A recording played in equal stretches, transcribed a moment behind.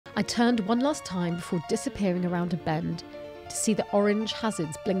I turned one last time before disappearing around a bend to see the orange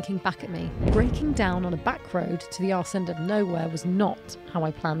hazards blinking back at me. Breaking down on a back road to the arse end of nowhere was not how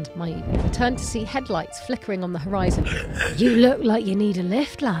I planned my evening. I turned to see headlights flickering on the horizon. You look like you need a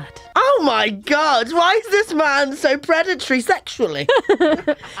lift, lad. Oh my God, why is this man so predatory sexually?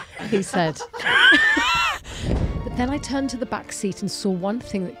 He said. But then I turned to the back seat and saw one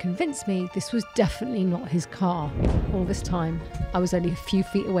thing that convinced me this was definitely not his car. All this time, I was only a few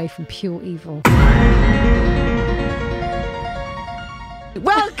feet away from pure evil.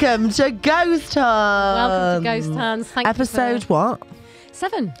 Welcome to Ghost Hunt. Welcome to Ghost Hands. Thank Episode you for... what?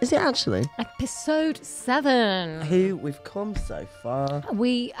 7. Is it actually? Episode 7. Who we've come so far.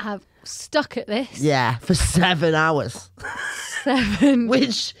 We have stuck at this. Yeah, for 7 hours. 7.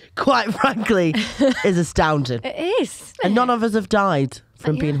 Which, quite frankly, is astounding. It is. And none of us have died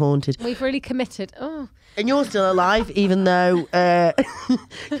from being haunted. We've really committed. Oh. And you're still alive, even though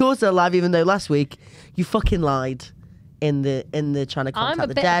last week you fucking lied in the trying to contact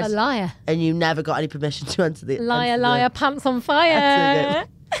the dead. I'm a bit of a liar. And you never got any permission to enter the Liar, pants on fire.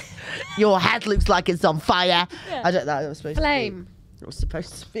 Your head looks like it's on fire. Yeah. I don't know. It was supposed Flame. to be. It was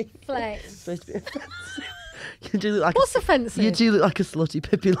supposed to be. Flame. It was supposed to be offensive. You do look like What's offensive? You do look like a slutty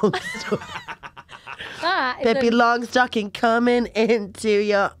Pippi Longstocking. Pippi a... Longstocking coming into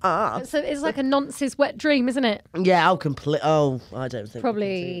your arms. So it's like a nonce's wet dream, isn't it? Yeah, I'll complete. Oh, I don't think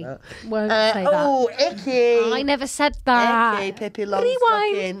probably that. Won't say that. Oh, icky! I never said that. Icky, Pippi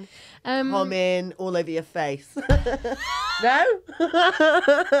Longstocking. Coming all over your face. No?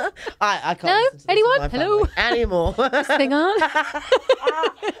 I can't. No? Anyone? Hello? Anymore. This thing on?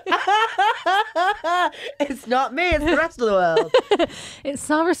 It's not me, it's the rest of the world. It's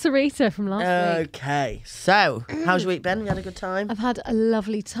Sarah Sarita from last week. Okay, so how's your week been? You had a good time? I've had a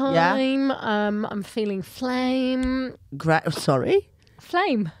lovely time. Yeah? I'm feeling flame. Great. Sorry?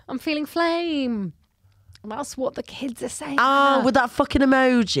 Flame. I'm feeling flame. That's what the kids are saying. Oh, with that fucking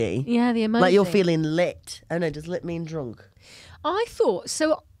emoji? Yeah, the emoji. Like you're feeling lit. Oh no, does lit mean drunk? I thought,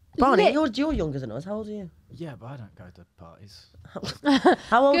 so... Barney, you're younger than us. How old are you? Yeah, but I don't go to parties.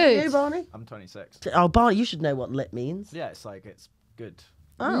 How old Good. are you, Barney? I'm 26. Oh, Barney, you should know what lit means. Yeah, it's like, it's good.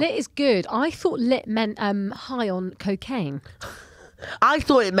 Oh. Lit is good. I thought lit meant high on cocaine. I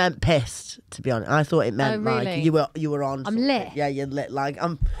thought it meant pissed, to be honest. I thought it meant really? like you were on I'm something. lit. Yeah, you're lit. Like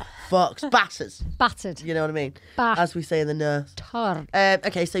I'm fucked. Battered. Battered. You know what I mean? Battered. As we say in the nurse. Tar.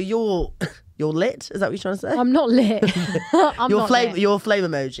 Okay, so you're lit? Is that what you're trying to say? I'm not lit. You're flame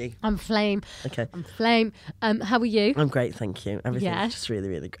emoji. I'm flame. Okay. I'm flame. How are you? I'm great, thank you. Everything's just really,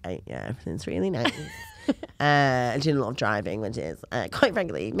 really great. Yeah, everything's really nice. Doing a lot of driving, which is quite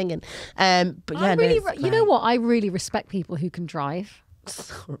frankly minging. But yeah, you know what? I really respect people who can drive.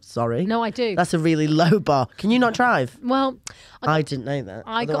 Sorry. No, I do. That's a really low bar. Can you not drive? Well, I didn't know that.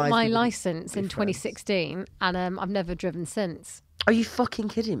 I got Otherwise my we wouldn't license be in friends. 2016, and I've never driven since. Are you fucking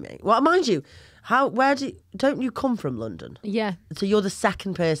kidding me? Well, mind you, don't you come from London? Yeah. So you're the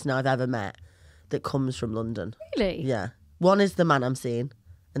second person I've ever met that comes from London. Really? Yeah. One is the man I'm seeing,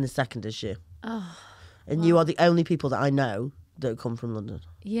 and the second is you. Oh. And you are the only people that I know that come from London.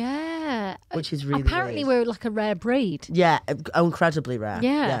 Yeah. Which is really Apparently weird. we're like a rare breed. Yeah, incredibly rare.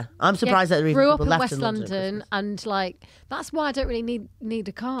 Yeah. I'm surprised that there are even grew up people in left West in London. London, and like that's why I don't really need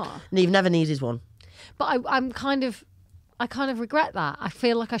a car. And you've never needed one. But I kind of regret that. I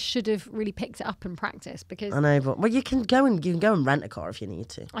feel like I should have really picked it up in practice because I know, but well, you can go and rent a car if you need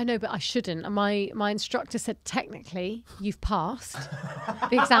to. I know, but I shouldn't. And my instructor said, technically, you've passed.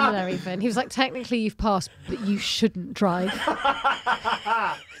 The examiner even. He was like, technically, you've passed, but you shouldn't drive.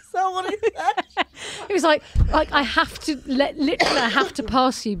 So what he said? He was like I have to literally I have to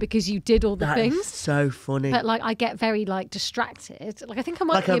pass you because you did all the That things. is so funny. But like I get very like distracted. Like I think I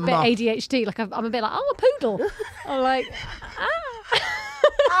might Like be a a bit moth. ADHD. Like I'm a bit like, oh, a poodle. I'm like,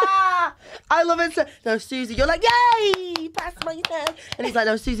 I love it. No, Suzie, you're like, yay, pass my test. And he's like,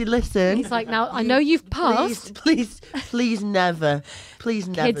 no, Suzie, listen. He's like, now I know you've passed. Please never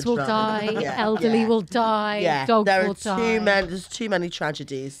Kids will drive. die, Yeah, elderly yeah. will die, Yeah, dogs there will are die. there's too many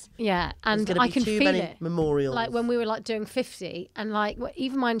tragedies. Yeah, There's and going to I be can too feel many it. memorials. Like when we were like doing 50, and like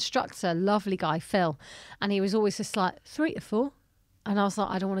even my instructor, lovely guy Phil, and he was always just like 3 to 4, and I was like,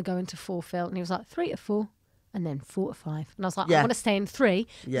 I don't want to go into 4, Phil, and he was like 3 to 4. And then 4 to 5. And I was like, Yeah. I want to stay in 3.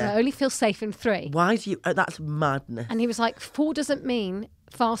 Yeah. I only feel safe in 3. Why do you? That's madness. And he was like, 4 doesn't mean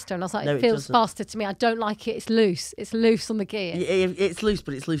faster. And I was like, No, it it feels doesn't. faster to me. I don't like it. It's loose. It's loose on the gear. It's loose,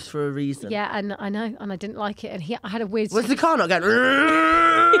 but it's loose for a reason. Yeah, and I know. And I didn't like it. And I had a weird... Was the car not going?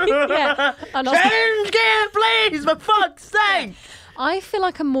 Yeah. And I was like, Change gear, please, for fuck's sake. I feel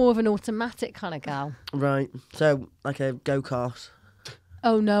like I'm more of an automatic kind of gal. Right. So like a go-kart.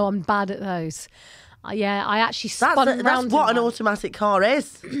 Oh no, I'm bad at those. Yeah, I actually spun round. That's what an automatic car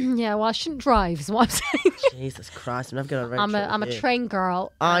is. Yeah, well, I shouldn't drive, is what I'm saying. Jesus Christ, I'm never going on a road trip. I'm a train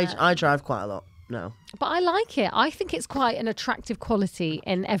girl. I drive quite a lot. No. But I like it. I think it's quite an attractive quality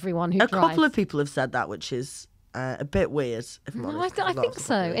in everyone who drives. A couple of people have said that, which is a bit weird, if I'm honest. I think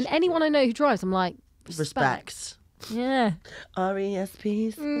so. And anyone I know who drives, I'm like, respect. Yeah.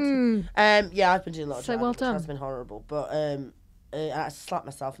 RESPs. Yeah, I've been doing a lot of driving. Well done. It's been horrible. But I slapped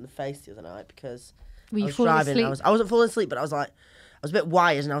myself in the face the other night because I was driving. I wasn't falling asleep, but I was a bit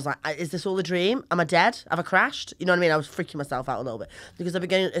wired, and I was like, is this all a dream? Am I dead? Have I crashed? You know what I mean? I was freaking myself out a little bit because I've been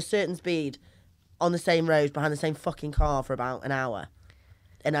going at a certain speed on the same road behind the same fucking car for about an hour.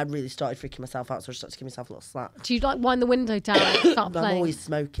 And I'd really started freaking myself out, so I started to give myself a little slap. Do you like wind the window down and start playing? I'm always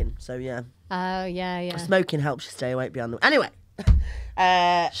smoking, so yeah. Oh, yeah. Smoking helps you stay awake beyond the... Anyway.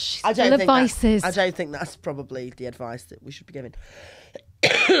 I don't think that's probably the advice that we should be giving.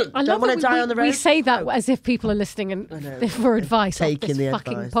 I don't want to die on the road. We say that as if people are listening and for advice. Taking the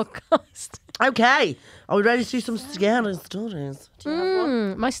fucking advice. Podcast. Okay, are we ready to do some scary stories? Do you have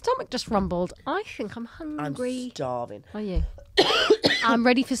one? My stomach just rumbled. I think I'm hungry. I'm starving. Are you? I'm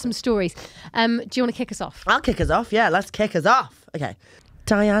ready for some stories. Do you want to kick us off? I'll kick us off. Yeah, let's kick us off. Okay,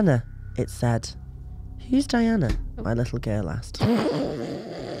 Diana. It said, "Who's Diana?" My little girl asked.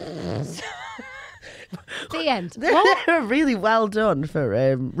 The end. Really well done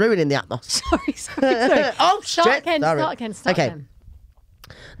for ruining the atmosphere. Sorry. Oh, start shit. Again, Sorry. Start again.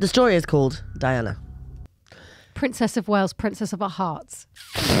 The story is called Diana. Princess of Wales, Princess of our hearts.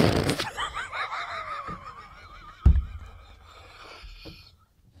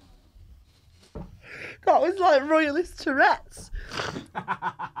 That was like royalist Tourette's.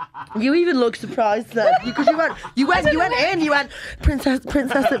 You even look surprised then because you went in, Princess,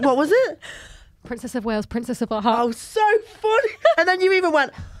 what was it? Princess of Wales, Princess of our hearts. Oh, so funny. And then you even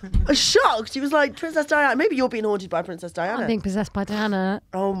went shocked. You was like, Princess Diana. Maybe you're being haunted by Princess Diana. I'm being possessed by Diana.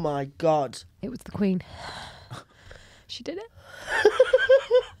 Oh my God. It was the Queen. She did it.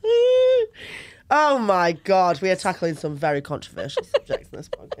 Oh my God. We are tackling some very controversial subjects in this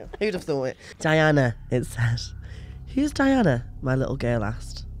podcast. Who'd have thought it? Diana, it says. Who's Diana? My little girl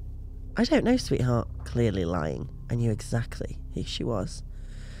asked. I don't know, sweetheart. Clearly lying. I knew exactly who she was.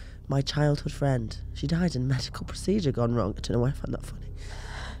 My childhood friend. She died in a medical procedure gone wrong. I don't know why I find that funny.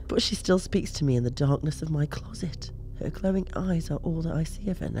 But she still speaks to me in the darkness of my closet. Her glowing eyes are all that I see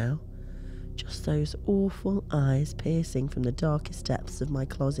of her now. Just those awful eyes piercing from the darkest depths of my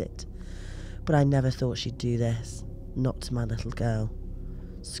closet. But I never thought she'd do this. Not to my little girl.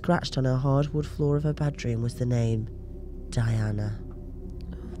 Scratched on her hardwood floor of her bedroom was the name Diana.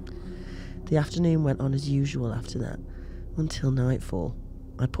 The afternoon went on as usual after that, until nightfall.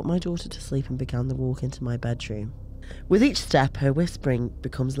 I put my daughter to sleep and began the walk into my bedroom. With each step, her whispering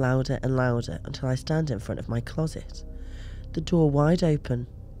becomes louder and louder until I stand in front of my closet. The door wide open,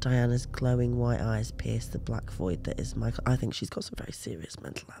 Diana's glowing white eyes pierce the black void that is my... I think she's got some very serious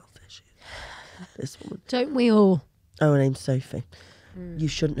mental health issues. This woman. Don't we all? Oh, her name's Sophie. You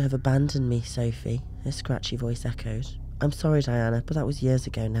shouldn't have abandoned me, Sophie, her scratchy voice echoed. I'm sorry, Diana, but that was years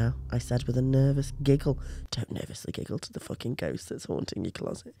ago now, I said with a nervous giggle. Don't nervously giggle to the fucking ghost that's haunting your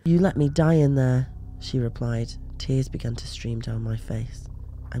closet. You let me die in there, she replied. Tears began to stream down my face.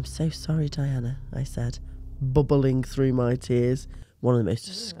 I'm so sorry, Diana, I said, bubbling through my tears. One of the most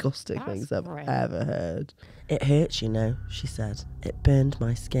disgusting things I've ever heard. It hurts, you know, she said. It burned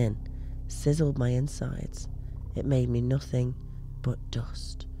my skin, sizzled my insides. It made me nothing but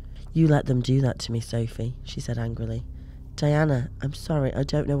dust. You let them do that to me, Sophie, she said angrily. Diana, I'm sorry, I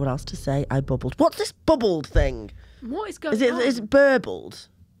don't know what else to say. I bubbled. What's this bubbled thing? What is going on? Is it burbled?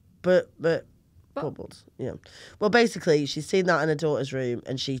 But bubbled, yeah. Well, basically, she's seen that in her daughter's room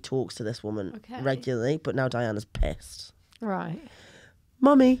and she talks to this woman regularly, but now Diana's pissed. Right.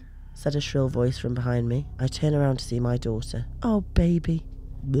 Mummy, said a shrill voice from behind me. I turn around to see my daughter. Oh, baby.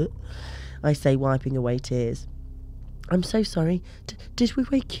 Blech. I say, wiping away tears. I'm so sorry. Did we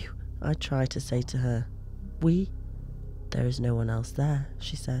wake you? I try to say to her. We? There is no one else there,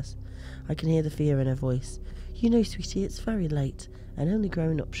 she says. I can hear the fear in her voice. You know, sweetie, it's very late, and only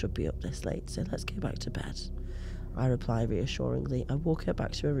grown-ups should be up this late, so let's go back to bed. I reply reassuringly. I walk her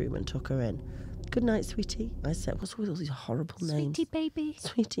back to her room and tuck her in. Good night, sweetie, I said. What's with all these horrible names? Sweetie baby.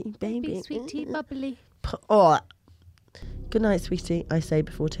 Sweetie baby. Sweetie bubbly. Oh. Good night, sweetie, I say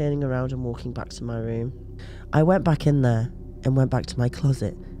before turning around and walking back to my room. I went back in there and went back to my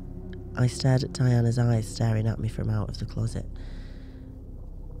closet. I stared at Diana's eyes staring at me from out of the closet.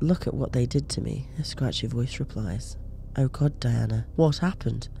 Look at what they did to me, a scratchy voice replies. Oh God, Diana, what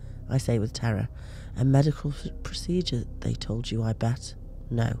happened? I say with terror. A medical procedure, they told you, I bet.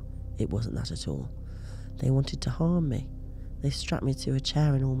 No, it wasn't that at all. They wanted to harm me. They strapped me to a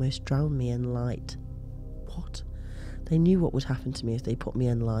chair and almost drowned me in light. What? They knew what would happen to me if they put me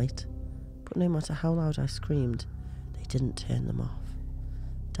in light. But no matter how loud I screamed, they didn't turn them off.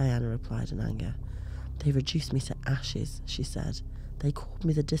 Diana replied in anger. They reduced me to ashes, she said. They called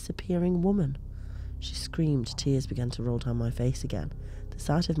me the disappearing woman. She screamed. Tears began to roll down my face again. The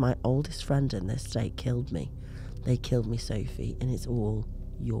sight of my oldest friend in this state killed me. They killed me, Sophie, and it's all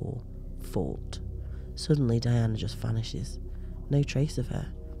your fault. Suddenly, Diana just vanishes. No trace of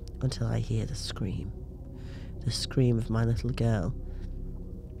her, until I hear the scream. The scream of my little girl.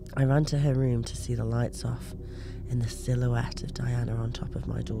 I ran to her room to see the lights off and the silhouette of Diana on top of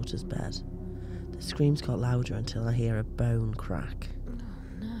my daughter's bed. The screams got louder until I hear a bone crack. Oh,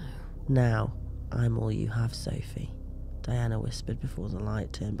 no. Now, I'm all you have, Sophie, Diana whispered before the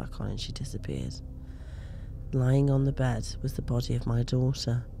light turned back on and she disappeared. Lying on the bed was the body of my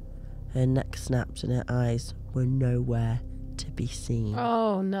daughter. Her neck snapped and her eyes were nowhere to be seen.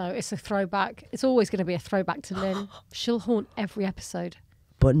 Oh, no. It's a throwback. It's always going to be a throwback to Lynn. She'll haunt every episode.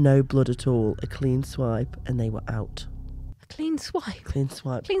 But no blood at all. A clean swipe and they were out. A clean swipe. Clean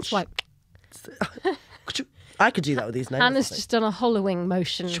swipe. Clean swipe. I could do that with these nails. Hannah's just done a hollowing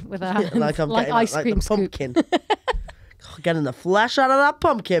motion with her hands, like I'm like getting ice like cream the scoop. pumpkin. Getting the flesh out of that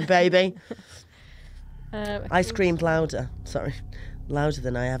pumpkin, baby. I screamed louder. Sorry. Louder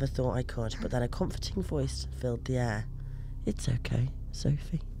than I ever thought I could, but then a comforting voice filled the air. It's okay,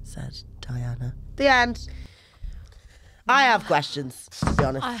 Sophie, said Diana. The end. I have questions, to be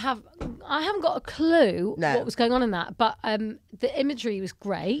honest. I haven't got a clue No. what was going on in that, but the imagery was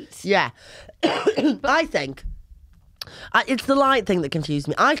great. Yeah. I think it's the light thing that confused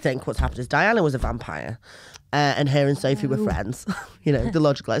me. I think what's happened is Diana was a vampire and her and Sophie were friends. You know, the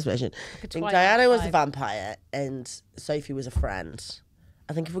logical explanation. I think Diana was a vampire and Sophie was a friend.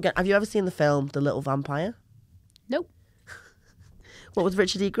 I think have you ever seen the film The Little Vampire? Nope. What, with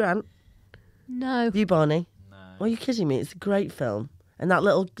Richard E. Grant? No. Have you, Barney? No. Are you kidding me? It's a great film. And that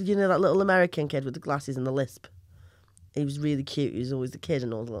little American kid with the glasses and the lisp. He was really cute. He was always the kid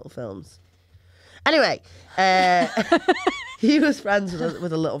in all the little films. Anyway, he was friends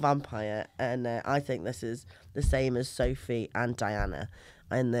with a little vampire, and I think this is the same as Sophie and Diana,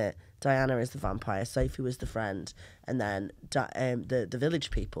 and that Diana is the vampire, Sophie was the friend, and then the village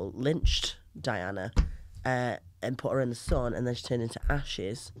people lynched Diana and put her in the sun, and then she turned into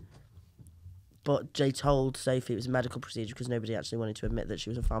ashes. But they told Sophie it was a medical procedure because nobody actually wanted to admit that she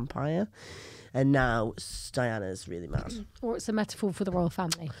was a vampire. And now Diana's really mad. Or it's a metaphor for the royal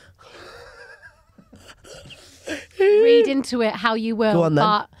family. Read into it how you will. Go on, then.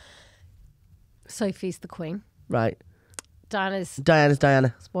 But Sophie's the queen. Right. Diana's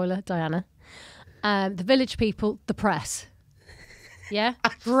Diana. spoiler, Diana. The village people, the press. Yeah?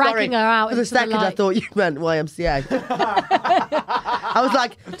 Dragging her out For a into second, the light. I thought you meant YMCA. I was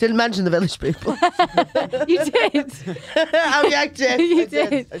like, didn't mention the village people. You did. Oh, yeah, I did. You I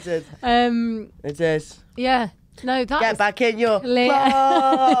did. I did. I did. Yeah. No, that Get is back in your clear.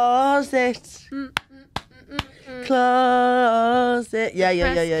 closet. Closet. Yeah.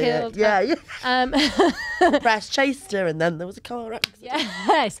 killed Yeah. Press chased her, and then there was a car accident.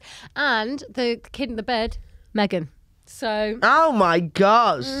 Yes. And the kid in the bed, Megan. So, Oh my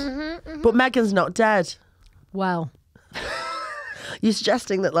gosh. But Megan's not dead. well, You're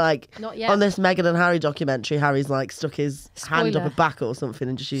suggesting that, like, Not yet. on this Meghan and Harry documentary, Harry's, like, stuck his hand up Spoiler. her back or something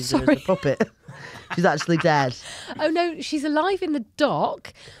and just used her as Sorry. a puppet. She's actually dead. oh no, she's alive in the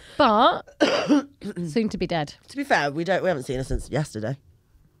dock, but soon to be dead. To be fair, we haven't seen her since yesterday.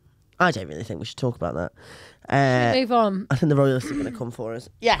 I don't really think we should talk about that. Move on. I think the royalists are going to come for us.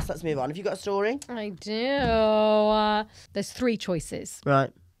 Yes, let's move on. Have you got a story? I do. There's three choices. Right.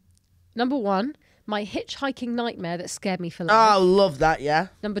 Number one, my hitchhiking nightmare that scared me for life. Oh, love that, yeah.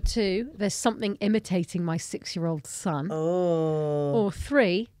 Number two, there's something imitating my 6-year-old son. Oh. Or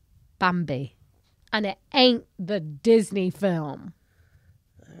three, Bambi. And it ain't the Disney film.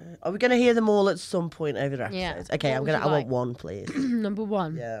 Are we going to hear them all at some point over the Yeah. episodes? Okay, What would I you want like? one, please. Number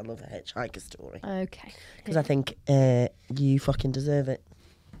one. Yeah, I love a hitchhiker story. Okay. Because I think you fucking deserve it.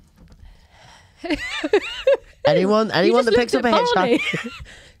 anyone You that just picks up looked a at Barney. hitchhiker.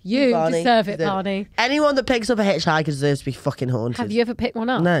 You Barney, deserve it, deserve it. Barney. Anyone that picks up a hitchhiker deserves to be fucking haunted. Have you ever picked one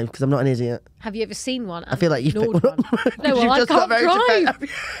up? No, because I'm not an idiot. Have you ever seen one? I feel like you've picked one up. No, well, You've I just got can't very drive.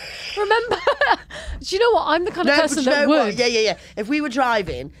 defensive. Remember? Do you know what? I'm the kind of No, person but you that know would. what? Yeah. If we were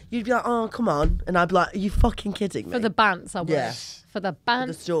driving, you'd be like, oh, come on. And I'd be like, are you fucking kidding me? For the bants, I would. Yeah. For the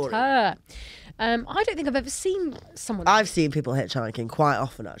banter. story. I don't think I've ever seen someone. I've seen people hitchhiking quite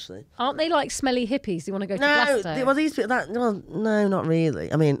often, actually. Aren't they like smelly hippies who want to go to No, Glasgow? well, these people, no, not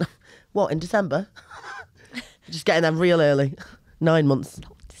really. I mean, what, in December? Just getting them real early. 9 months.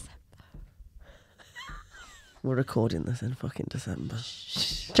 Not December. We're recording this in fucking December.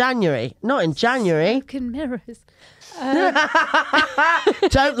 January. Not in January. Broken mirrors.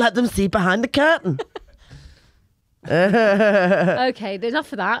 Don't let them see behind the curtain. Okay,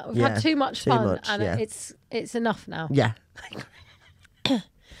 enough of that. We've had too much too fun, much, and yeah. it's enough now. Yeah.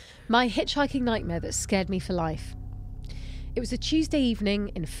 My hitchhiking nightmare that scared me for life. It was a Tuesday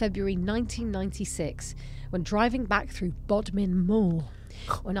evening in February 1996 when driving back through BODMIN Moor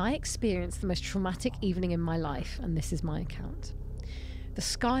when I experienced the most traumatic evening in my life, and this is my account. The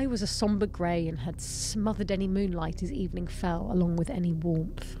sky was a sombre grey and had smothered any moonlight as evening fell, along with any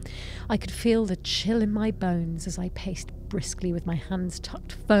warmth. I could feel the chill in my bones as I paced briskly with my hands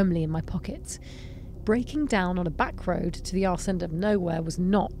tucked firmly in my pockets. Breaking down on a back road to the arse end of nowhere was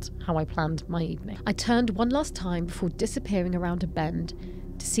not how I planned my evening. I turned one last time before disappearing around a bend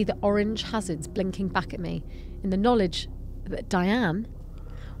to see the orange hazards blinking back at me, in the knowledge that Diane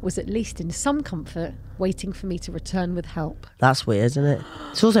was at least in some comfort waiting for me to return with help. That's weird, isn't it?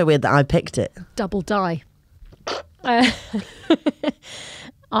 It's also weird that I picked it. Double die. I'd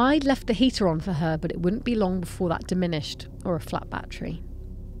left the heater on for her, but it wouldn't be long before that diminished, or a flat battery.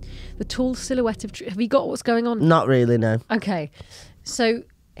 The tall silhouette of... Have you got what's going on? Not really, no. Okay. So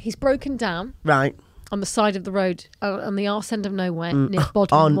he's broken down Right. on the side of the road, on the arse end of nowhere, near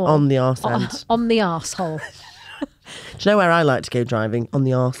Bodmin Moor. On the arse end. On the arsehole. Do you know where I like to go driving? On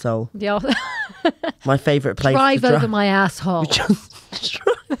the arsehole. The My favourite place drive to over drive. my asshole.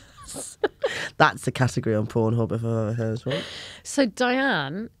 That's the category on Pornhub if I've ever heard one. So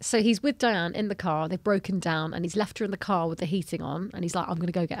he's with Diane in the car. They've broken down, and he's left her in the car with the heating on, and he's like, "I'm going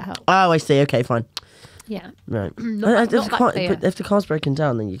to go get help." Oh, I see. Okay, fine. Yeah. Right. Not that clear. But if the car's broken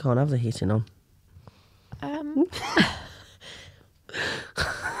down, then you can't have the heating on.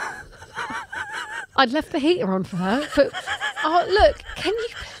 I'd left the heater on for her, but look, can you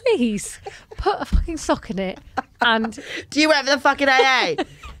please put a fucking sock in it and Do you work for the fucking AA?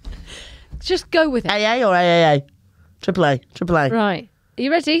 just go with it? AA or AAA? AAA. Right. Are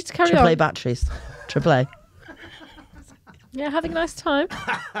you ready to carry AAA on? batteries. AAA. Yeah, having a nice time.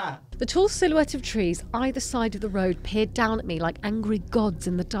 The tall silhouette of trees either side of the road peered down at me like angry gods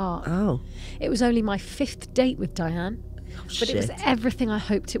in the dark. Oh. It was only my 5th date with Diane, but it was shit. everything I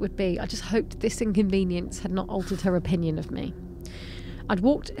hoped it would be. I just hoped this inconvenience had not altered her opinion of me. I'd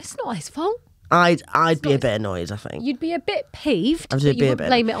walked... It's not his fault. I'd be a bit annoyed, I think. You'd be a bit peeved, I'd but be you a wouldn't bit.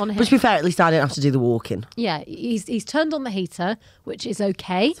 blame it on him. But to be fair, at least I didn't have to do the walking. Yeah, he's turned on the heater, which is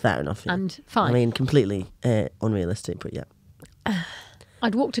okay Fair enough. Yeah. and fine. I mean, completely unrealistic, but yeah.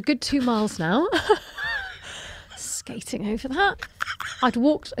 I'd walked a good 2 miles now. Skating over that. I'd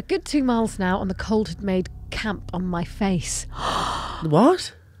walked a good 2 miles now, and the cold had made camp on my face.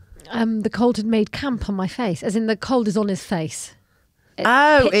 What? The cold had made camp on my face, as in the cold is on his face. It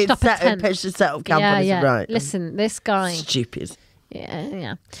tent. pitched a set up camp on his right. Listen, this guy. Stupid.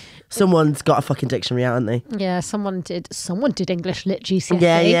 Yeah. Someone's got a fucking dictionary out, haven't they? Yeah, someone did English Lit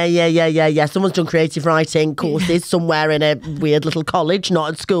GCSE. Yeah. Someone's done creative writing courses somewhere in a weird little college,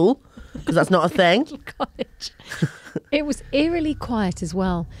 not at school, because that's not a thing. College. It was eerily quiet as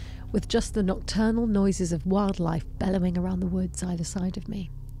well, with just the nocturnal noises of wildlife bellowing around the woods either side of me.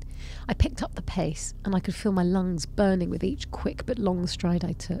 I picked up the pace, and I could feel my lungs burning with each quick but long stride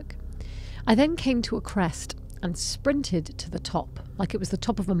I took. I then came to a crest and sprinted to the top, like it was the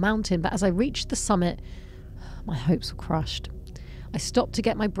top of a mountain, but as I reached the summit, my hopes were crushed. I stopped to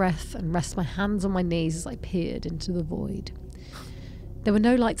get my breath and rest my hands on my knees as I peered into the void. There were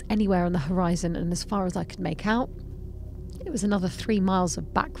no lights anywhere on the horizon, and as far as I could make out, it was another 3 miles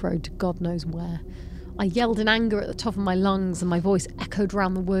of back road to God knows where. I yelled in anger at the top of my lungs, and my voice echoed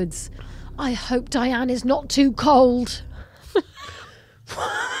round the woods. I hope Diane is not too cold.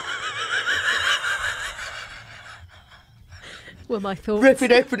 Were my thoughts.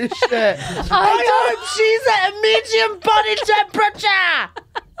 Ripping open his shirt. I hope she's at a medium body temperature.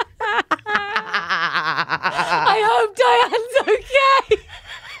 I hope Diane's okay.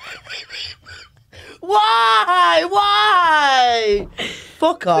 Why?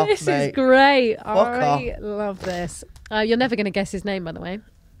 Fuck off, This mate. is great. Fuck I love this. You're never going to guess his name, by the way.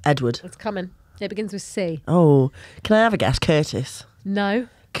 Edward. It's coming. It begins with C. Oh, can I have a guess? Curtis. No.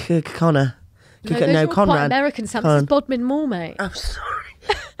 Connor. No, those are all quite Conrad. American sounds. This is Bodmin Moor, mate. I'm sorry.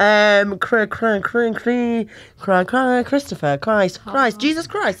 Christopher Christ. Jesus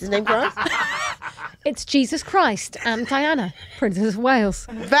Christ. His name Christ. It's Jesus Christ and Diana, Princess of Wales.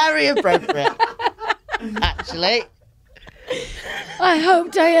 Very appropriate. actually. I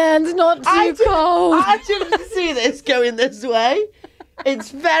hope Diane's not too cold. I didn't see this going this way.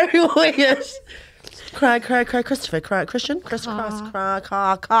 It's very weird. Cry, Christopher, cry, Christian, Chris, cry,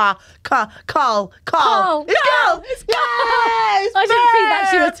 Carl. It's Carl. Yeah, it's I didn't think that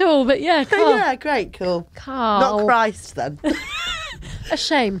you at all, but yeah, Carl. Yeah, great, cool. Carl. Not Christ then. A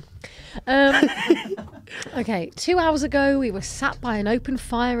shame. Okay, 2 hours ago, we were sat by an open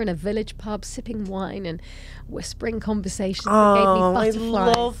fire in a village pub, sipping wine and whispering conversations that gave me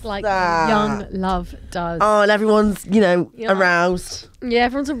butterflies, love like that. young love does. Oh, and everyone's, aroused. Yeah,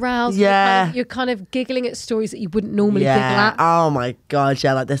 everyone's aroused. Yeah. You're kind of giggling at stories that you wouldn't normally giggle Yeah. at. Oh my God,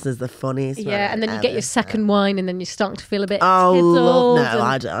 yeah, like this is the funniest. Yeah, and then you get your second wine, and then you're starting to feel a bit Oh, tiddled love. No, and-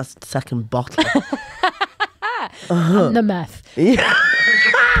 I don't. That's the second bottle. and the meth. Yeah.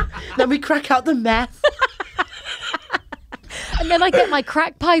 Then we crack out the meth. And then I get my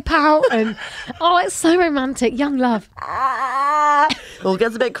crack pipe out, and oh, it's so romantic. Young love. All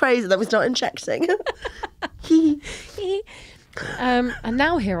gets a bit crazy, then we start injecting. And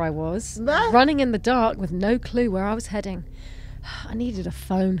now here I was, running in the dark with no clue where I was heading. I needed a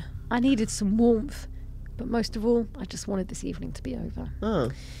phone. I needed some warmth. But most of all, I just wanted this evening to be over.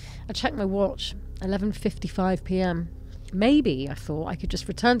 Oh. I checked my watch, 11:55 p.m. Maybe, I thought, I could just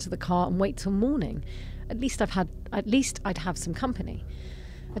return to the car and wait till morning. At least I'd have some company.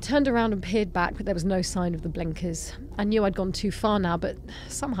 I turned around and peered back, but there was no sign of the blinkers. I knew I'd gone too far now, but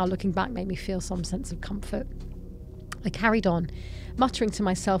somehow looking back made me feel some sense of comfort. I carried on, muttering to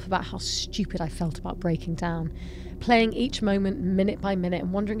myself about how stupid I felt about breaking down, playing each moment minute by minute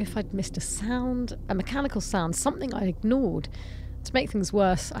and wondering if I'd missed a sound, a mechanical sound, something I ignored. To make things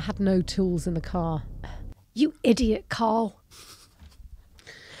worse, I had no tools in the car. You idiot, Carl.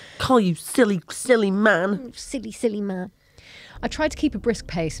 Call you silly, silly man. Silly man. I tried to keep a brisk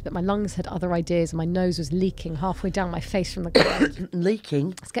pace, but my lungs had other ideas and my nose was leaking halfway down my face from the car.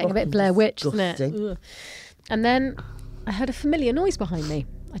 Leaking. It's getting a bit Blair Witch, isn't it? Disgusting. Ugh. And then I heard a familiar noise behind me.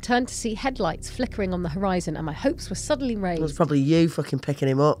 I turned to see headlights flickering on the horizon and my hopes were suddenly It was raised. probably you fucking picking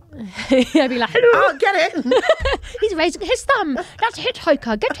him up. I'd be like, hello, Oh, get it! he's raising his thumb. That's a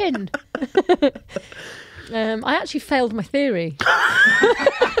hitchhiker, get in. I actually failed my theory.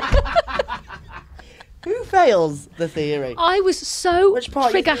 Who fails the theory? I was so Which part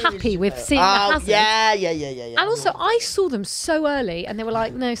of your trigger theory happy did you with fail? seeing the hazard. Yeah. And also, I saw them so early, and they were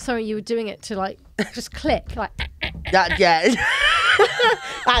like, "No, sorry, you were doing it to like just click, like." Yeah.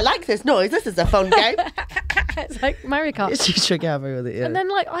 I like this noise. This is a fun game. It's like Mario Kart. She trigger happy with it, yeah. And then,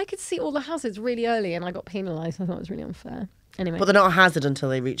 like, I could see all the hazards really early, and I got penalised. I thought it was really unfair. Anyway, But they're not a hazard until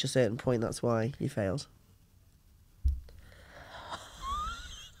they reach a certain point. That's why you failed.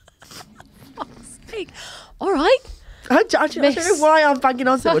 all right. I don't know why I'm banging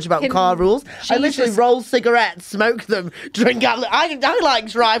on so much about Fucking car rules. I literally Jesus. roll cigarettes, smoke them, drink out. I like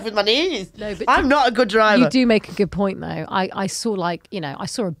drive with my knees. No, but I'm not a good driver. You do make a good point, though. I saw, like, I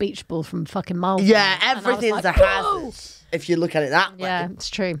saw a beach ball from fucking miles Yeah, away, and I was everything's like, a hazard. "Whoa!" If you look at it that way. Yeah, it's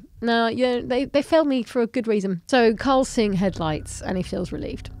true. No, yeah, they failed me for a good reason. So Carl's seeing headlights and he feels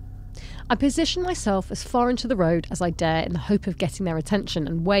relieved. I positioned myself as far into the road as I dare in the hope of getting their attention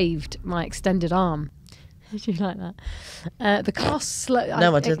and waved my extended arm. Did you like that? The car slow.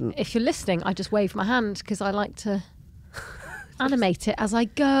 No, I didn't. If you're listening, I just waved my hand because I like to animate it as I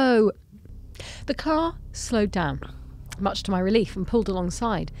go. The car slowed down, much to my relief, and pulled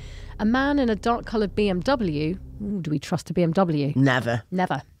alongside. A man in a dark-coloured BMW. Ooh, do we trust a BMW? Never.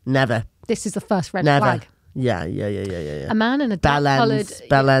 Never. This is the first red Never. flag. Yeah. A man in a dark-coloured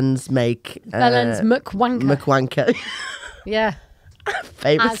Bellens make... Bellens McWanker. McWanker. Yeah,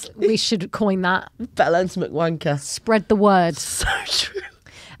 Favourite. as we should coin that. Bellens McWanker. Spread the word. So true.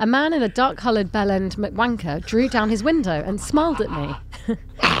 A man in a dark-coloured Bellend McWanker drew down his window and smiled at me.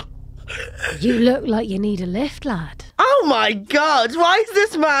 You look like you need a lift, lad. Oh my God, why is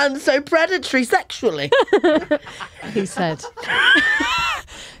this man so predatory sexually? He said.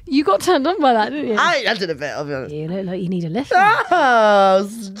 You got turned on by that, didn't you? I did a bit, I'll be honest. You look like you need a lift, lad. Oh,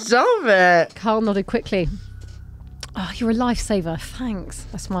 stop it. Carl nodded quickly. Oh, you're a lifesaver. Thanks.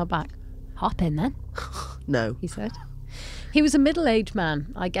 I smiled back. Hop in then, No. he said. He was a middle-aged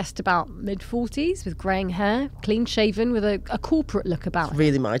man, I guessed about mid-40s, with greying hair, clean-shaven, with a corporate look about him.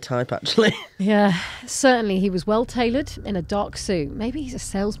 Really my type, actually. Yeah, certainly he was well-tailored, in a dark suit. Maybe he's a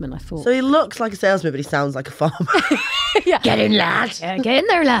salesman, I thought. So he looks like a salesman, but he sounds like a farmer. Yeah. Get in, lad. Yeah, get in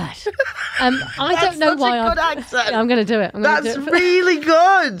there, lad. I don't know why That's such a good I'm... accent. Yeah, I'm going to do it. That's really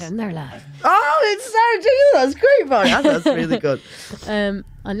good. Get in there, lad. Oh, it's so ridiculous. That's great, Barney. That's really good.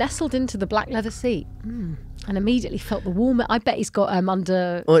 I nestled into the black leather seat. and immediately felt the warm. I bet he's got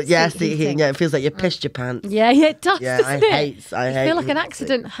under. Well, yeah, seat heating. Yeah, it feels like you pissed your pants. Yeah, it does. Yeah, doesn't I it? hate I feel like an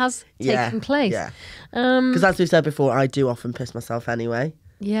accident has taken place. Yeah. Because as we said before, I do often piss myself anyway.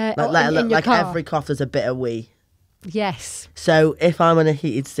 Yeah. Like, in your car. every cough, there's a bit of wee. Yes. So if I'm in a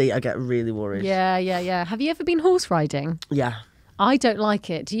heated seat, I get really worried. Yeah. Have you ever been horse riding? Yeah. I don't like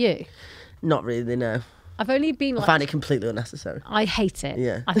it. Do you? Not really, no. I've only been. I find it completely unnecessary. I hate it.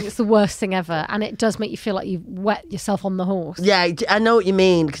 Yeah. I think it's the worst thing ever, and it does make you feel like you've wet yourself on the horse. Yeah, I know what you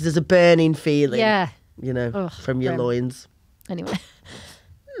mean because there's a burning feeling. Yeah. You know, Ugh, from your grim. loins. Anyway.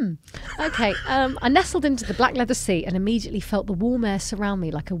 Okay. I nestled into the black leather seat and immediately felt the warm air surround me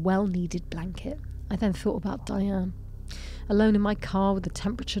like a well-needed blanket. I then thought about Diane. Alone in my car with the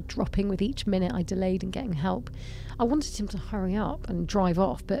temperature dropping with each minute I delayed in getting help. I wanted him to hurry up and drive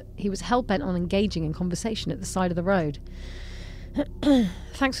off, but he was hell-bent on engaging in conversation at the side of the road.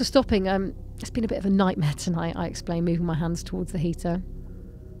 Thanks for stopping. It's been a bit of a nightmare tonight, I explained, moving my hands towards the heater.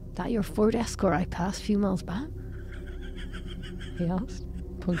 That your Ford Escort I passed a few miles back? He asked,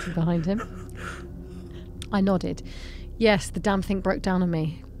 pointing behind him. I nodded. Yes, the damn thing broke down on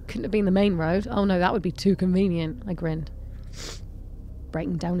me. Couldn't have been the main road. Oh no, that would be too convenient, I grinned.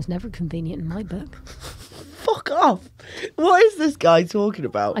 Breaking down is never convenient in my book. Fuck off. What is this guy talking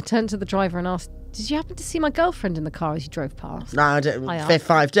about? I turned to the driver and asked, did you happen to see my girlfriend in the car as you drove past? No, I don't. I asked.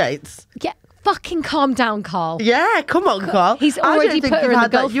 5 dates. Yeah, fucking calm down, Carl. Yeah, come on, Carl. He's I don't already think put her you've in the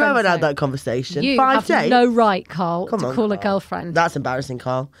had that. You girlfriend haven't had zone. that conversation. You 5 have dates? no right, Carl, Come to on, call a Carl. girlfriend. That's embarrassing,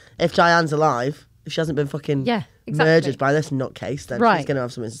 Carl. If Diane's alive, if she hasn't been fucking Yeah, exactly. murdered by this nutcase, then Right. she's going to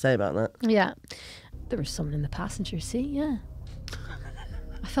have something to say about that. Yeah. There was someone in the passenger seat, yeah.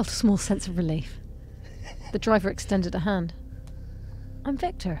 I felt a small sense of relief. The driver extended a hand. I'm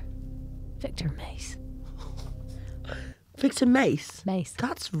Victor. Victor Mace. Victor Mace? Mace.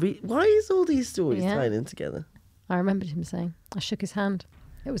 That's why is all these stories Yeah. tying in together? I remembered him saying. I shook his hand.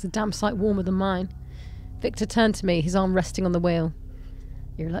 It was a damn sight warmer than mine. Victor turned to me, his arm resting on the wheel.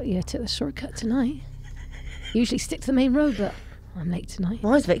 You're lucky I took the shortcut tonight. Usually stick to the main road, but I'm late tonight.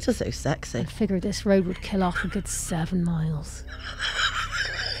 Why is Victor so sexy? I figured this road would kill off a good 7 miles.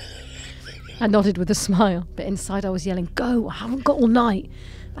 I nodded with a smile, but inside I was yelling, go, I haven't got all night.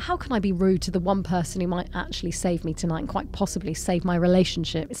 But how can I be rude to the one person who might actually save me tonight and quite possibly save my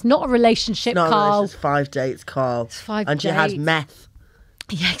relationship? It's not a relationship, Not Carl. it's 5 dates, Carl. It's 5 and you had dates. meth.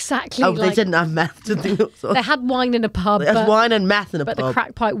 Yeah, exactly. Oh, they didn't have meth, did they? They had wine in a pub, They had wine and meth in a but pub. the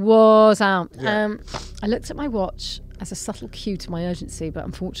crack pipe was out. Yeah. I looked at my watch as a subtle cue to my urgency, but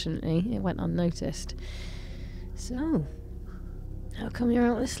unfortunately it went unnoticed. So, how come you're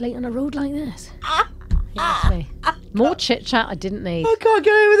out this late on a road like this? He asked me. More chit-chat I didn't need. I can't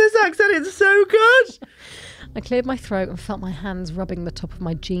get over this accent, it's so good. I cleared my throat and felt my hands rubbing the top of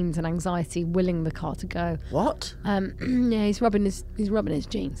my jeans and anxiety willing the car to go. What? Yeah, he's rubbing his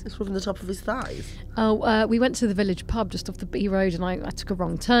jeans. It's rubbing the top of his thighs. Oh, we went to the village pub just off the B road and I took a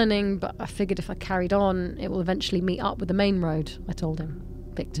wrong turning, but I figured if I carried on, it will eventually meet up with the main road, I told him.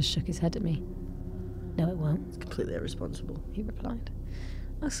 Victor shook his head at me. No, it won't, It's completely irresponsible. he replied.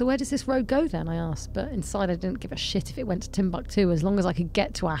 Oh, so where does this road go then, I asked, but inside I didn't give a shit if it went to Timbuktu as long as I could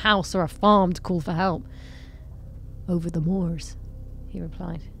get to a house or a farm to call for help. Over the moors, he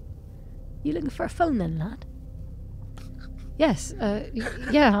replied. You looking for a phone then, lad? Yes,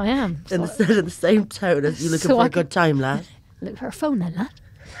 yeah, I am. In the same tone as you looking So for I a good time, lad. Looking for a phone then, lad?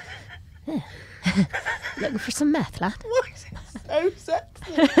 Yeah. Looking for some meth, lad? Why is it so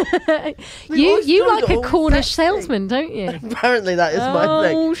sexy? You like a all Cornish sexy. salesman, don't you? Apparently that is my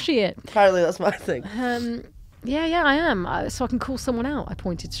thing. Oh, shit. Apparently that's my thing. Yeah, I am. So I can call someone out. I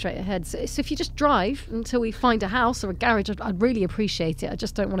pointed straight ahead. So if you just drive until we find a house or a garage, I'd really appreciate it. I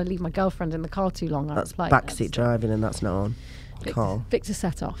just don't want to leave my girlfriend in the car too long. I That's replied. backseat driving and that's not on. Carl. Victor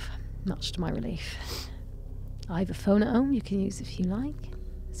set off, much to my relief. I have a phone at home you can use if you like.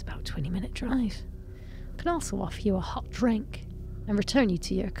 It's about a 20-minute drive. I can also offer you a hot drink and return you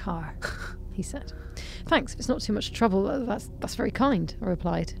to your car, he said. Thanks, if it's not too much trouble, that's very kind, I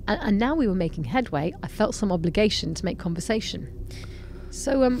replied. And now we were making headway, I felt some obligation to make conversation.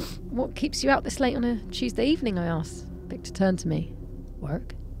 So, what keeps you out this late on a Tuesday evening, I asked. Victor turned to me.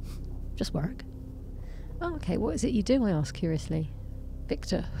 Work? Just work? Oh, okay, what is it you do, I asked curiously.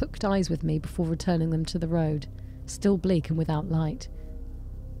 Victor hooked eyes with me before returning them to the road, still bleak and without light.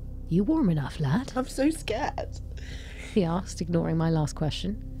 You warm enough, lad? I'm so scared. He asked, ignoring my last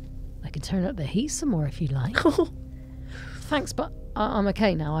question. I can turn up the heat some more if you like. Thanks, but I'm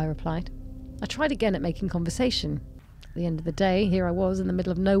okay now, I replied. I tried again at making conversation. At the end of the day, here I was in the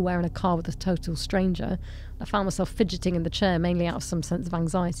middle of nowhere in a car with a total stranger. I found myself fidgeting in the chair, mainly out of some sense of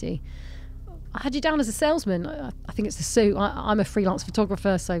anxiety. I had you down as a salesman. I think it's the suit. I'm a freelance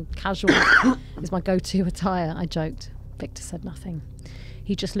photographer, so casual is my go-to attire. I joked. Victor said nothing.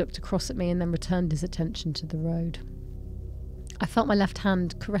 He just looked across at me and then returned his attention to the road. I felt my left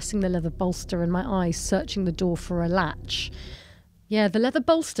hand caressing the leather bolster and my eyes searching the door for a latch. Yeah, the leather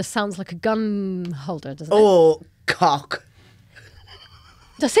bolster sounds like a gun holder, doesn't it? Oh, cock.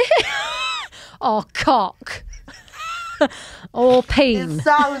 Does it? Oh, cock. Or pain. It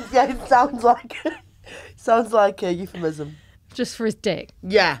sounds like a euphemism. Just for his dick.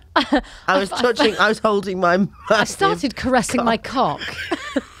 Yeah. I was holding my massive I started caressing cock. my cock.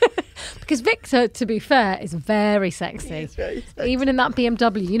 Because Victor, to be fair, is very sexy. He's very sexy. Even in that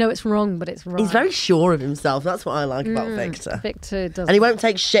BMW, you know it's wrong, but it's right. He's very sure of himself. That's what I like about Victor. Victor does. And he won't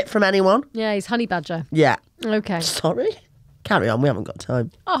take shit from anyone. Yeah, he's honey badger. Yeah. Okay. Sorry? Carry on, we haven't got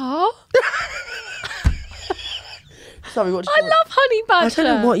time. Oh, Sorry, what did I you want? love honey I badger.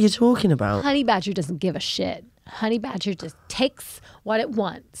 don't know what you're talking about. Honey badger doesn't give a shit. Honey badger just takes what it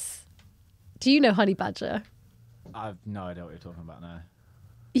wants. Do you know honey badger? I've no idea what you're talking about now.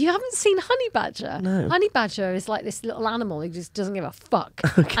 You haven't seen honey badger? No. Honey badger is like this little animal who just doesn't give a fuck.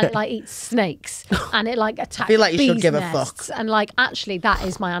 Okay. And it like eats snakes. And it like attacks feel like you should bees' give a nests. fuck. And like, actually, that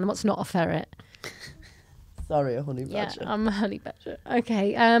is my animal. It's not a ferret. Sorry, a honey Yeah, badger. I'm a honey badger.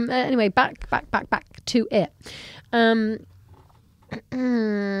 Okay. Anyway, back to it.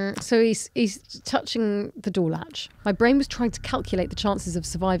 So he's touching the door latch. My brain was trying to calculate the chances of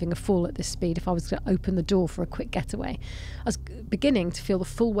surviving a fall at this speed if I was to open the door for a quick getaway. I was beginning to feel the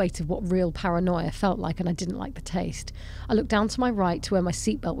full weight of what real paranoia felt like, and I didn't like the taste. I looked down to my right to where my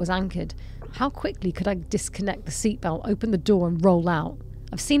seatbelt was anchored. How quickly could I disconnect the seatbelt, open the door and roll out?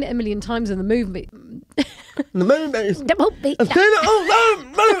 I've seen it a million times in the movie. The movies. The movie. I've seen it all.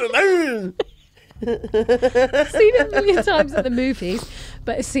 I've seen it a million times at the movies,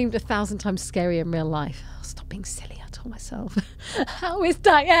 but it seemed 1,000 times scarier in real life. Oh, stop being silly, I told myself. How is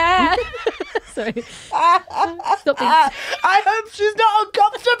Diane? Sorry. Stop being I hope she's not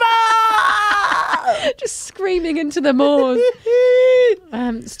uncomfortable. just screaming into the moors.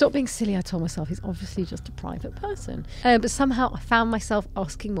 Stop being silly, I told myself. He's obviously just a private person. But somehow I found myself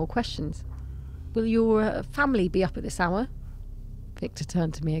asking more questions. Will your family be up at this hour? Victor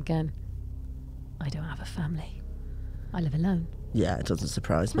turned to me again. I don't have a family. I live alone. Yeah, it doesn't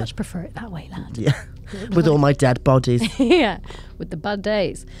surprise me. Much prefer it that way, lad. Yeah, with all my dead bodies. Yeah, with the bad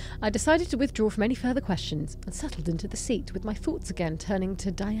days. I decided to withdraw from any further questions and settled into the seat with my thoughts again turning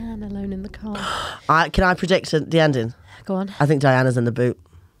to Diane alone in the car. Can I predict the ending? Go on. I think Diana's in the boot.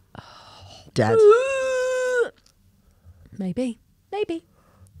 Dead. Maybe.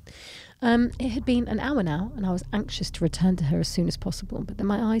 It had been an hour now, and I was anxious to return to her as soon as possible, but then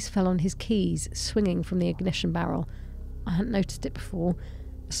my eyes fell on his keys swinging from the ignition barrel. I hadn't noticed it before.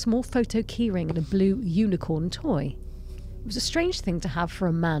 A small photo keyring and a blue unicorn toy. It was a strange thing to have for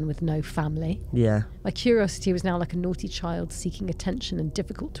a man with no family. Yeah. My curiosity was now like a naughty child seeking attention and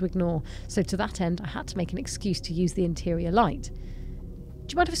difficult to ignore, so to that end I had to make an excuse to use the interior light.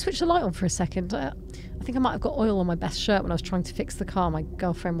 Do you mind if I switch the light on for a second? I think I might have got oil on my best shirt when I was trying to fix the car. My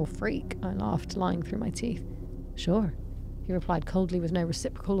girlfriend will freak. I laughed, lying through my teeth. Sure, he replied coldly with no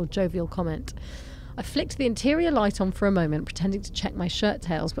reciprocal or jovial comment. I flicked the interior light on for a moment, pretending to check my shirt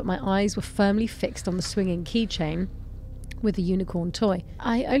tails, but my eyes were firmly fixed on the swinging keychain with the unicorn toy.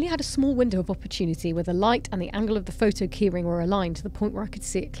 I only had a small window of opportunity where the light and the angle of the photo keyring were aligned to the point where I could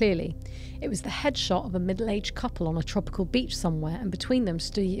see it clearly. It was the headshot of a middle-aged couple on a tropical beach somewhere, and between them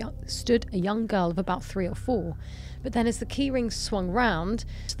stood a young girl of about 3 or 4. But then as the keyring swung round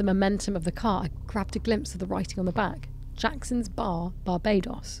to the momentum of the car, I grabbed a glimpse of the writing on the back. Jackson's Bar,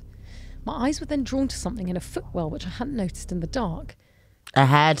 Barbados. My eyes were then drawn to something in a footwell which I hadn't noticed in the dark. A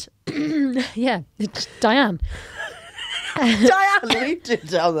head. Yeah, it's Diane. Diane, what are you doing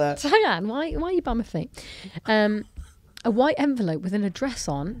down there? Diane, why are you by my feet? A white envelope with an address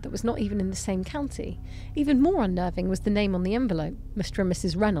on that was not even in the same county. Even more unnerving was the name on the envelope, Mr. and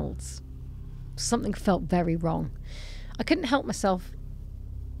Mrs. Reynolds. Something felt very wrong. I couldn't help myself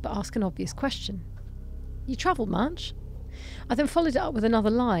but ask an obvious question. You travel much? I then followed it up with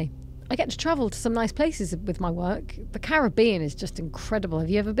another lie. I get to travel to some nice places with my work. The Caribbean is just incredible. Have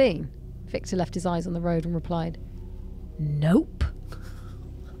you ever been? Victor left his eyes on the road and replied, Nope.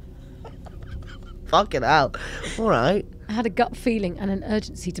 Fucking hell. All right. I had a gut feeling and an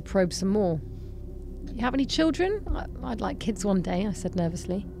urgency to probe some more. You have any children? I'd like kids one day, I said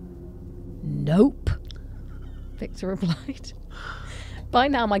nervously. Nope, Victor replied. By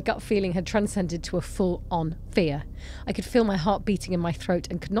now, my gut feeling had transcended to a full-on fear. I could feel my heart beating in my throat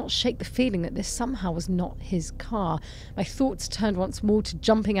and could not shake the feeling that this somehow was not his car. My thoughts turned once more to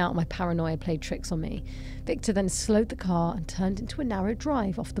jumping out. My paranoia played tricks on me. Victor then slowed the car and turned into a narrow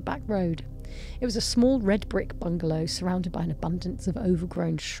drive off the back road. It was a small red brick bungalow surrounded by an abundance of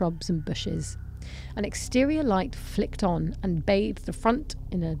overgrown shrubs and bushes. An exterior light flicked on and bathed the front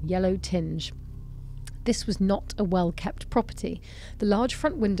in a yellow tinge. This was not a well-kept property. The large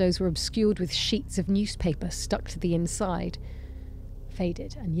front windows were obscured with sheets of newspaper stuck to the inside,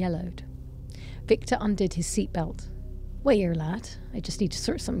 faded and yellowed. Victor undid his seatbelt. "Wait here, lad. I just need to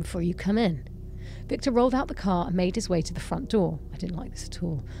sort something before you come in." Victor rolled out the car and made his way to the front door. I didn't like this at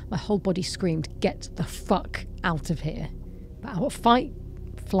all. My whole body screamed, "Get the fuck out of here." But out of fight,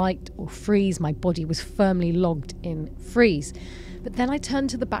 flight or freeze, my body was firmly logged in freeze. But then I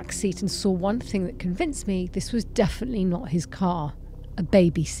turned to the back seat and saw one thing that convinced me this was definitely not his car. A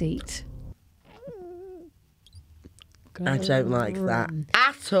baby seat. I don't like that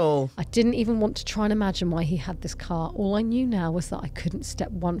at all. I didn't even want to try and imagine why he had this car. All I knew now was that I couldn't step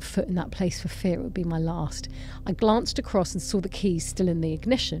one foot in that place for fear it would be my last. I glanced across and saw the keys still in the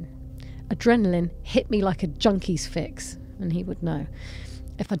ignition. Adrenaline hit me like a junkie's fix, and he would know.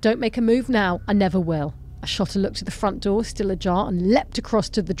 If I don't make a move now, I never will. I shot a look to the front door, still ajar, and leapt across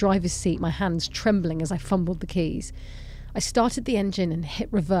to the driver's seat, my hands trembling as I fumbled the keys. I started the engine and hit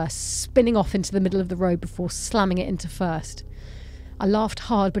reverse, spinning off into the middle of the road before slamming it into first. I laughed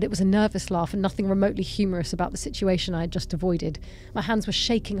hard, but it was a nervous laugh and nothing remotely humorous about the situation I had just avoided. My hands were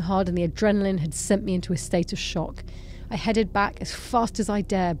shaking hard and the adrenaline had sent me into a state of shock. I headed back as fast as I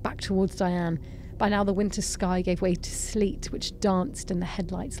dared, back towards Diane. By now the winter sky gave way to sleet, which danced in the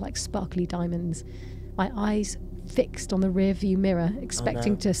headlights like sparkly diamonds. My eyes fixed on the rear-view mirror,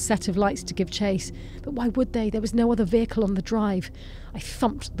 expecting a set of lights to give chase. But why would they? There was no other vehicle on the drive. I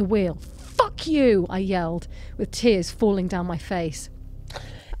thumped the wheel. "Fuck you!" I yelled, with tears falling down my face.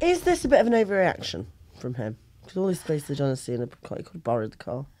 Is this a bit of an overreaction from him? Because all his face had done is seeing he could have borrowed the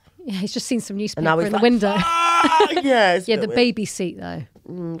car. Yeah, he's just seen some newspaper now he's in the like, window. Yeah, it's Yeah, the baby seat, though.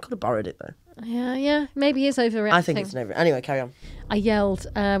 could have borrowed it, though. Yeah, maybe he is overreacting. I think it's an overreaction. Anyway, carry on. I yelled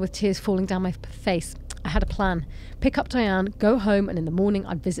with tears falling down my face. I had a plan. Pick up Diane, go home, and in the morning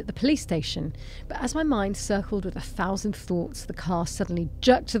I'd visit the police station. But as my mind circled with 1,000 thoughts, the car suddenly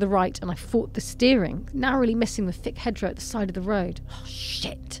jerked to the right and I fought the steering, narrowly missing the thick hedgerow at the side of the road. Oh,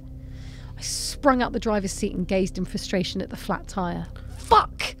 shit. I sprung out the driver's seat and gazed in frustration at the flat tyre.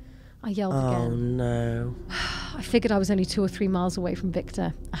 Fuck! I yelled again. Oh, no. I figured I was only 2 or 3 miles away from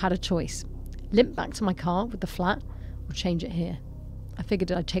Victor. I had a choice. Limp back to my car with the flat or change it here. I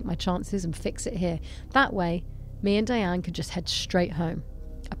figured I'd take my chances and fix it here. That way, me and Diane could just head straight home.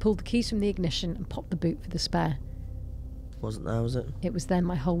 I pulled the keys from the ignition and popped the boot for the spare. Wasn't there, was it? It was then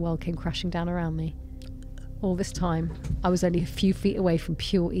my whole world came crashing down around me. All this time, I was only a few feet away from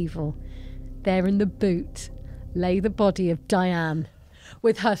pure evil. There in the boot lay the body of Diane,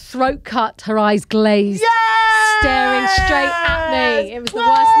 with her throat cut, her eyes glazed, staring straight at me. It was the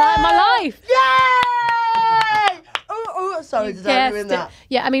worst night of my life. Yay! Sorry, did I ruin that?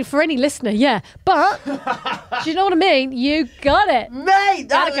 Yeah, I mean, for any listener, yeah. But, do you know what I mean? You got it. Mate,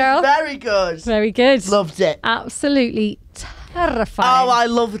 that was girl. very good. Very good. Loved it. Absolutely terrifying. Oh, I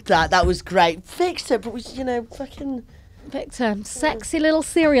loved that. That was great. Victor, but was, fucking... Victor, sexy little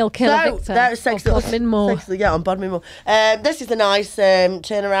serial killer Victor. That was sexy little... BODMIN MOOR. Yeah, on BODMIN MOOR. This is a nice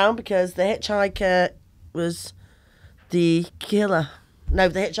turnaround because the hitchhiker was the killer. No,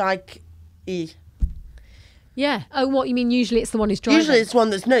 the hitchhiker... Yeah. Oh, what you mean? Usually it's the one who's driving. Usually it's one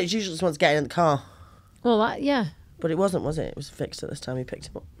that's it's usually it's one that's getting in the car. Well, yeah. But it wasn't, was it? It was Victor this time. He picked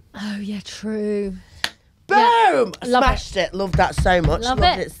him up. Oh yeah, true. Boom! Yeah. Smashed it. Loved that so much. Loved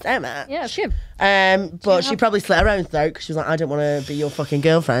it so much. Yeah, it's good. But she probably slit her own throat because she was like, I don't want to be your fucking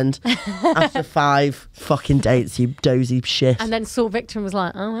girlfriend after 5 fucking dates, you dozy shit. And then saw Victor and was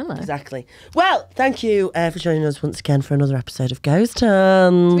like, oh, hello. Exactly. Well, thank you for joining us once again for another episode of Ghost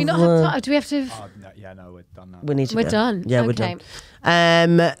Huns. Do we not have time? Do we have to? No, we're done now. We need to We're go. done. Yeah, okay. we're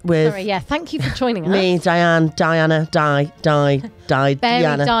done. With Sorry, yeah. Thank you for joining us. me, Diane, Diana, Very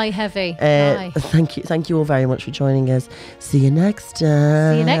Diana. die heavy. Die. Thank you all very much for joining us. See you next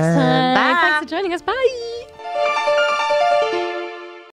time. See you next time. Bye. Thanks for joining us. Bye.